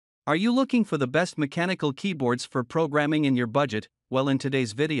Are you looking for the best mechanical keyboards for programming in your budget? Well, in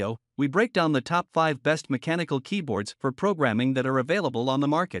today's video, we break down the top 5 best mechanical keyboards for programming that are available on the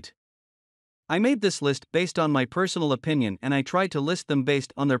market. I made this list based on my personal opinion, and I tried to list them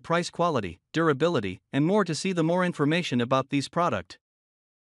based on their price, quality, durability, and more to see the more information about these products.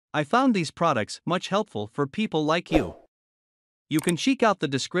 I found these products much helpful for people like you. You can check out the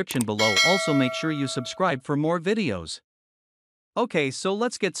description below. Also make sure you subscribe for more videos. Okay, so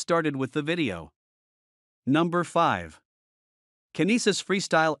let's get started with the video. Number 5. Kinesis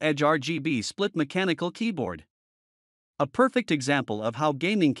Freestyle Edge RGB Split Mechanical Keyboard. A perfect example of how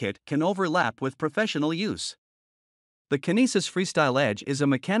gaming kit can overlap with professional use. The Kinesis Freestyle Edge is a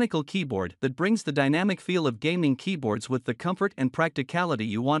mechanical keyboard that brings the dynamic feel of gaming keyboards with the comfort and practicality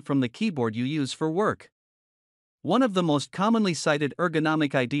you want from the keyboard you use for work. One of the most commonly cited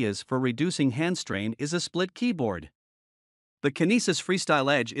ergonomic ideas for reducing hand strain is a split keyboard. The Kinesis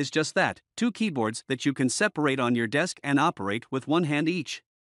Freestyle Edge is just that, 2 keyboards that you can separate on your desk and operate with one hand each.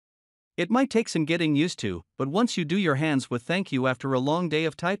 It might take some getting used to, but once you do, your hands will thank you after a long day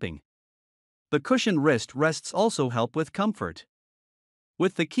of typing. The cushioned wrist rests also help with comfort.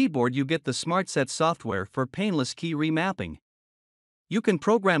 With the keyboard you get the SmartSet software for painless key remapping. You can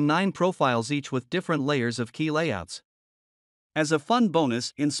program 9 profiles each with different layers of key layouts. As a fun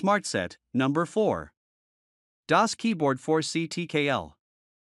bonus in SmartSet, number 4. DOS Keyboard 4C TKL.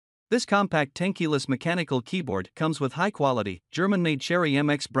 This compact 10-keyless mechanical keyboard comes with high-quality, German-made Cherry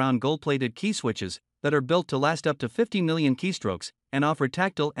MX brown gold-plated key switches that are built to last up to 50 million keystrokes and offer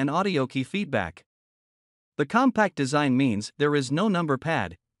tactile and audio key feedback. The compact design means there is no number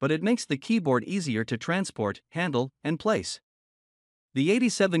pad, but it makes the keyboard easier to transport, handle, and place. The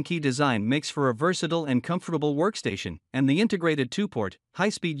 87-key design makes for a versatile and comfortable workstation, and the integrated 2-port,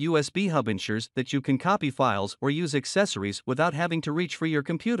 high-speed USB hub ensures that you can copy files or use accessories without having to reach for your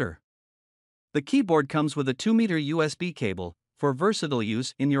computer. The keyboard comes with a 2-meter USB cable for versatile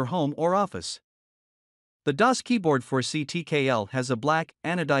use in your home or office. The DOS Keyboard 4C TKL has a black,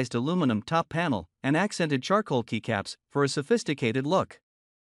 anodized aluminum top panel and accented charcoal keycaps for a sophisticated look.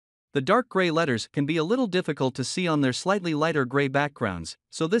 The dark gray letters can be a little difficult to see on their slightly lighter gray backgrounds,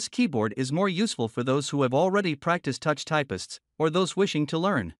 so this keyboard is more useful for those who have already practiced touch typists or those wishing to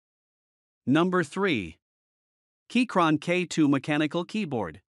learn. Number 3. Keychron K2 Mechanical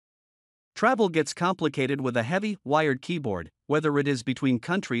Keyboard. Travel gets complicated with a heavy, wired keyboard, whether it is between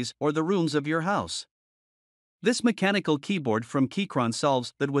countries or the rooms of your house. This mechanical keyboard from Keychron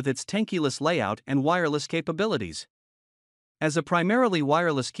solves that with its 10-keyless layout and wireless capabilities. As a primarily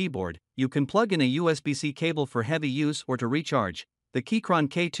wireless keyboard, you can plug in a USB-C cable for heavy use or to recharge. The Keychron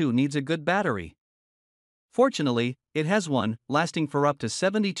K2 needs a good battery. Fortunately, it has one, lasting for up to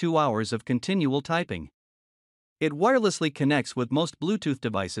 72 hours of continual typing. It wirelessly connects with most Bluetooth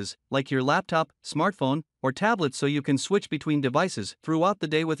devices, like your laptop, smartphone, or tablet, so you can switch between devices throughout the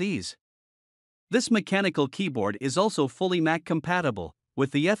day with ease. This mechanical keyboard is also fully Mac compatible, with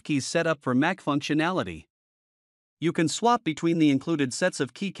the F keys set up for Mac functionality. You can swap between the included sets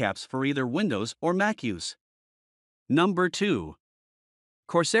of keycaps for either Windows or Mac use. Number 2.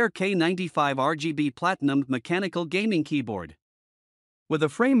 Corsair K95 RGB Platinum Mechanical Gaming Keyboard. With a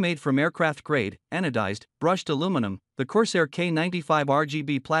frame made from aircraft-grade, anodized, brushed aluminum, the Corsair K95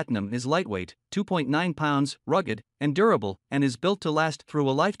 RGB Platinum is lightweight, 2.9 pounds, rugged, and durable, and is built to last through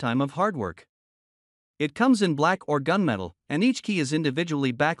a lifetime of hard work. It comes in black or gunmetal, and each key is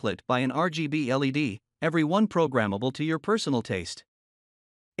individually backlit by an RGB LED, every one programmable to your personal taste.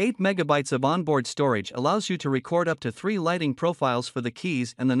 8 MB of onboard storage allows you to record up to 3 lighting profiles for the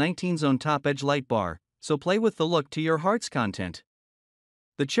keys and the 19-zone top edge light bar, so play with the look to your heart's content.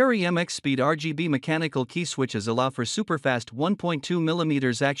 The Cherry MX Speed RGB mechanical key switches allow for superfast 1.2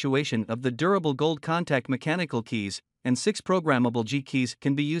 mm actuation of the durable gold contact mechanical keys, and 6 programmable G keys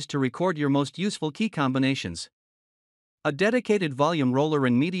can be used to record your most useful key combinations. A dedicated volume roller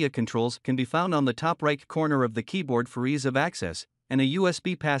and media controls can be found on the top right corner of the keyboard for ease of access, and a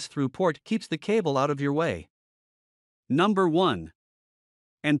USB pass-through port keeps the cable out of your way. Number 1.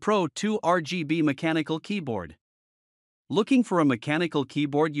 Pro 2 RGB Mechanical Keyboard. Looking for a mechanical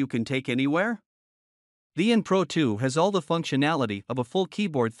keyboard you can take anywhere? The Pro 2 has all the functionality of a full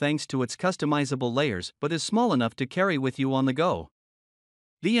keyboard thanks to its customizable layers, but is small enough to carry with you on the go.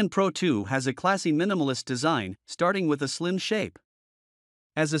 The Pro 2 has a classy minimalist design, starting with a slim shape.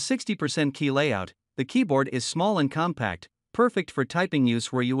 As a 60% key layout, the keyboard is small and compact, perfect for typing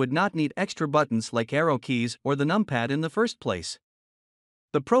use where you would not need extra buttons like arrow keys or the numpad in the first place.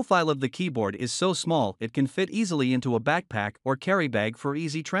 The profile of the keyboard is so small it can fit easily into a backpack or carry bag for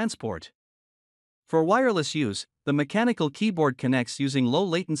easy transport. For wireless use, the mechanical keyboard connects using low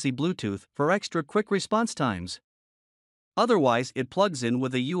latency Bluetooth for extra quick response times. Otherwise, it plugs in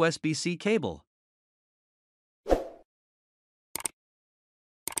with a USB-C cable.